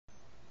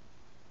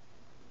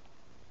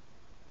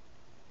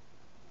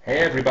Hey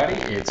everybody,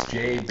 it's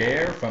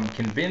Baer from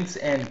Convince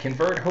and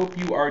Convert. Hope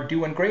you are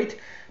doing great.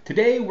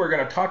 Today we're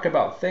going to talk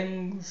about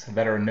things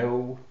that are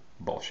no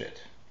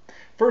bullshit.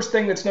 First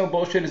thing that's no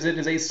bullshit is it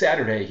is a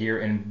Saturday here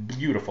in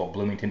beautiful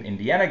Bloomington,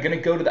 Indiana. Going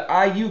to go to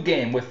the IU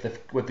game with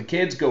the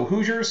kids. Go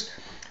Hoosiers.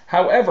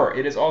 However,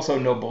 it is also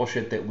no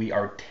bullshit that we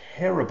are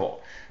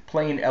terrible.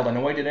 Playing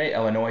Illinois today.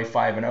 Illinois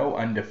 5-0,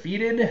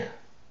 undefeated.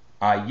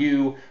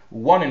 IU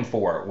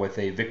 1-4 with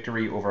a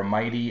victory over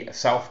mighty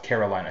South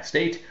Carolina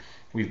State.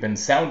 We've been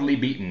soundly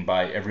beaten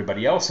by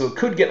everybody else, so it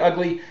could get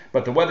ugly,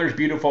 but the weather's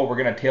beautiful. We're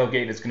going to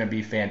tailgate. It's going to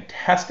be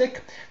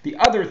fantastic. The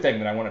other thing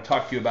that I want to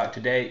talk to you about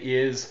today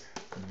is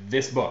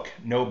this book,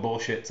 No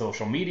Bullshit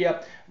Social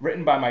Media,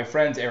 written by my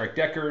friends Erik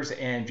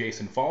and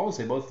Jason Falls.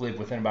 They both live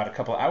within about a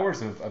couple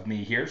hours of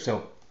me here,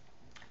 so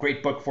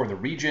great book for the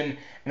region.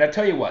 And I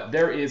tell you what,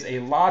 there is a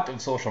lot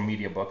of social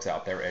media books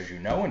out there, as you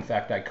know. In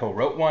fact, I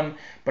co-wrote one,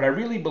 but I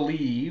really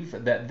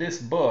believe that this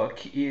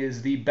book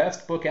is the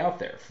best book out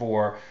there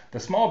for the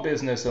small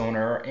business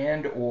owner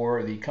and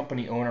or the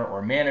company owner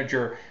or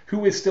manager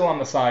who is still on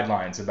the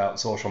sidelines about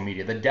social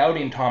media, the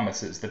doubting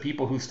Thomases, the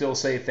people who still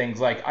say things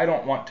like, I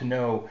don't want to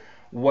know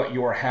what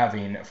you're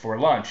having for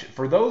lunch.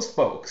 For those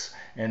folks,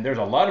 and there's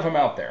a lot of them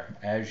out there,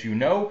 as you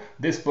know,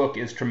 this book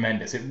is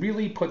tremendous. It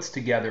really puts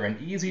together an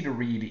easy to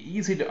read,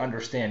 easy to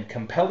understand,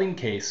 compelling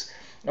case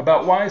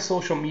about why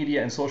social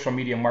media and social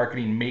media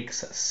marketing makes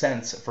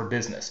sense for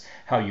business.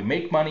 How you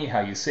make money, how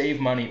you save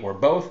money, or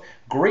both.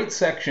 Great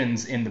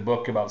sections in the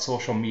book about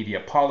social media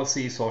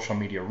policy, social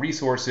media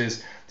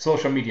resources,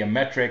 social media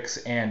metrics,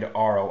 and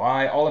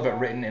ROI. All of it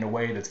written in a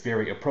way that's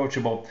very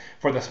approachable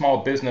for the small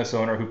business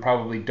owner who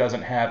probably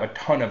doesn't have a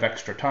ton of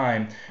extra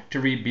time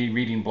to be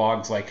reading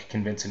blogs like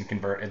Convince and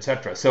Convert,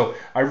 etc. So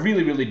I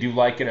really, really do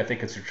like it. I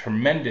think it's a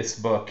tremendous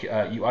book.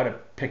 You ought to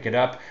pick it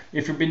up.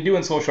 If you've been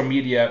doing social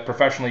media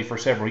professionally for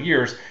several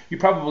years, you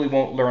probably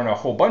won't learn a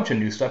whole bunch of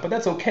new stuff, but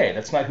that's okay.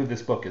 That's not who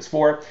this book is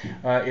for.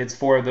 It's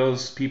for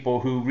those people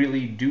who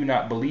really do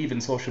not believe in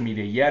social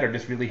media yet or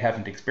just really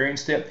haven't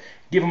experienced it.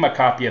 Give them a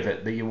copy of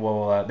it. They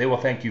will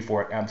thank you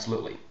for it,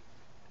 absolutely.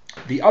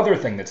 The other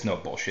thing that's no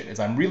bullshit is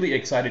I'm really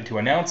excited to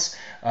announce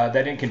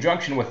that in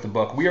conjunction with the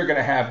book, we are going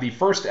to have the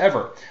first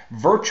ever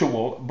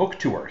virtual book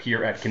tour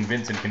here at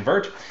Convince and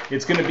Convert.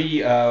 It's going to be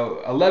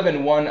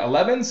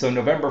 11/1/11, so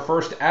November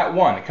 1st at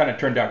 1. It kind of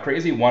turned out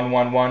crazy,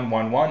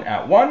 1/1/1/1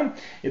 at 1.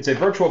 It's a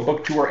virtual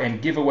book tour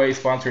and giveaway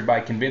sponsored by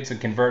Convince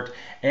and Convert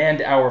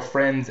and our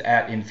friends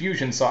at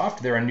Infusionsoft.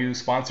 They're a new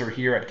sponsor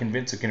here at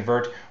Convince and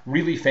Convert.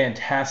 Really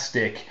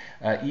fantastic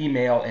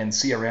email and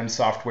CRM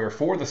software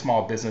for the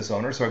small business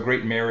owner. So a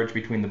great marriage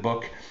between the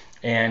book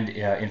and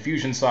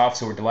Infusionsoft.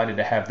 So we're delighted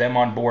to have them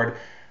on board.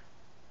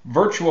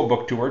 Virtual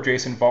book tour.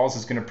 Jason Falls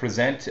is going to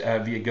present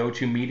via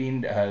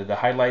GoToMeeting the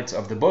highlights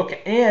of the book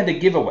and a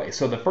giveaway.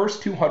 So the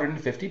first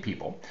 250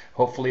 people,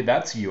 hopefully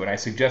that's you, and I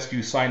suggest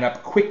you sign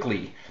up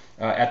quickly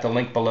at the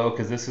link below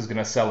because this is going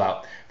to sell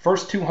out.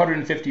 First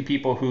 250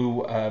 people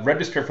who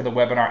register for the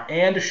webinar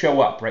and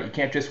show up, right? You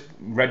can't just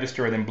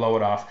register and then blow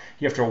it off.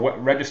 You have to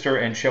register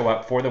and show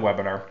up for the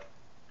webinar.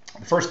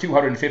 The first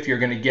 250 are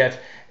going to get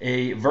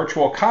a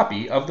virtual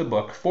copy of the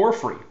book for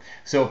free.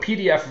 So a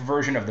PDF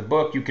version of the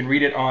book, you can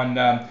read it on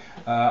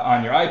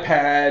your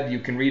iPad, you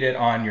can read it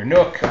on your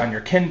Nook, on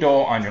your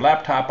Kindle, on your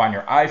laptop, on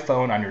your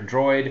iPhone, on your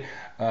Droid.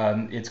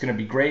 It's going to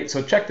be great.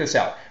 So check this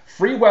out.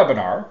 Free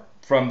webinar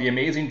from the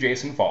amazing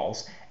Jason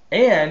Falls,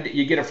 and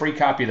you get a free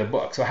copy of the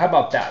book. So how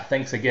about that?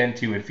 Thanks again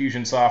to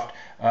Infusionsoft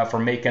for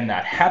making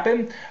that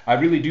happen. I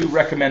really do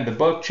recommend the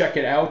book. Check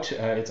it out.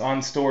 It's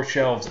on store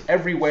shelves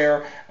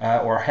everywhere,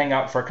 or hang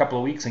out for a couple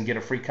of weeks and get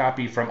a free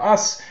copy from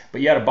us.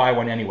 But you got to buy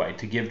one anyway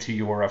to give to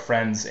your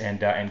friends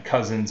and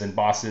cousins and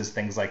bosses,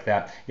 things like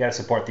that. You got to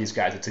support these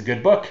guys. It's a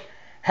good book.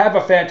 Have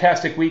a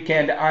fantastic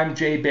weekend. I'm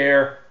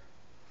Baer.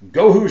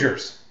 Go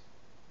Hoosiers!